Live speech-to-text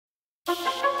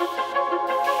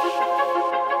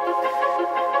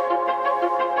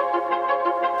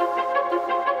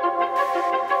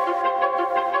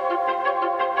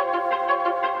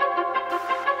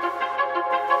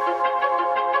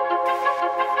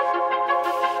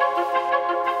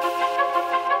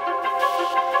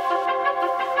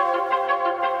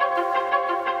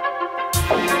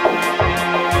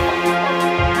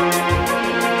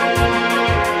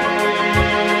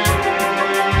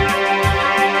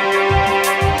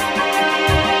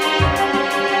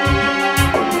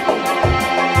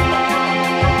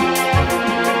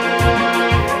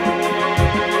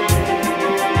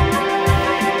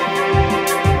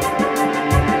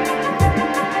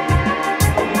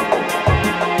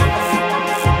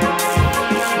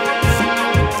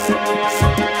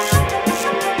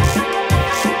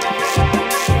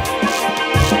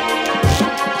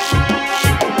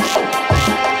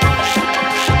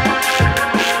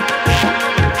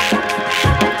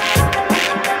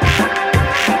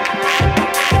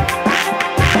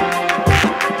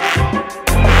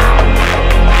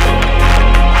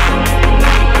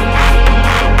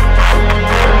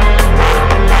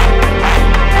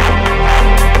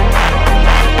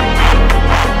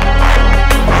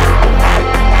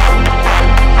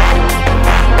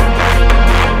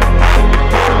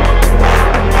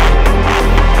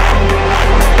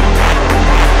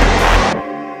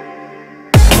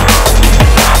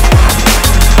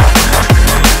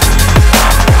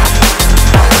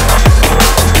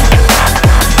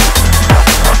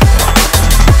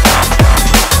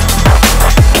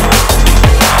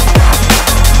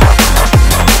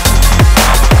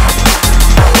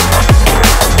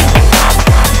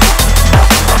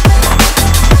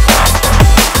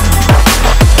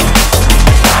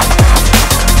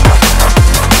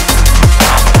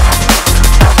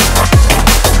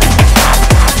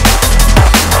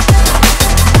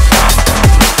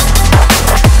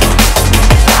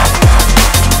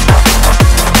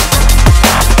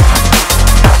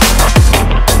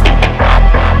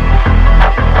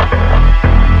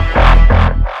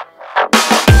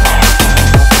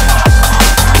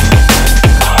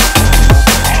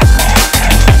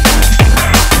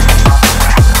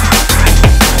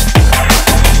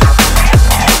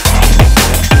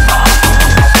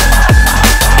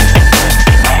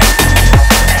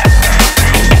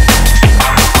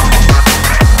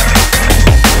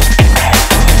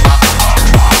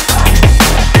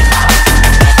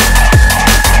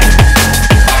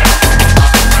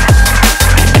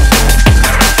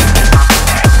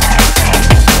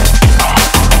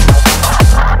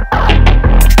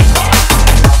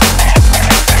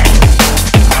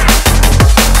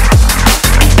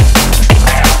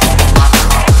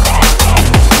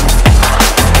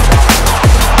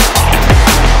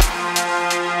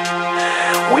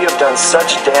done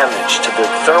such damage to the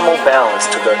thermal balance,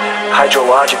 to the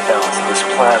hydrologic balance of this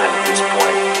planet at this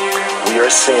point. We are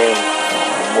seeing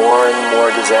more and more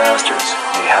disasters.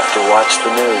 You have to watch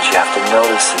the news. You have to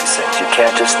notice these things. You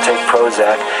can't just take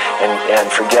Prozac and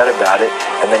forget about it,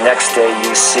 and the next day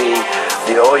you see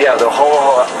the whole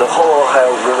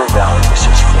Ohio River Valley was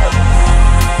just flooded.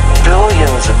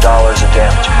 Billions of dollars of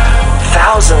damage.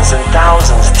 Thousands and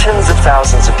thousands, tens of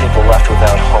thousands of people left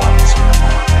without homes.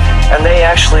 And they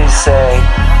actually say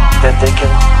that they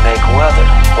can make weather.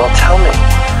 Well, tell me,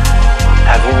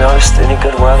 have you noticed any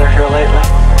good weather here lately?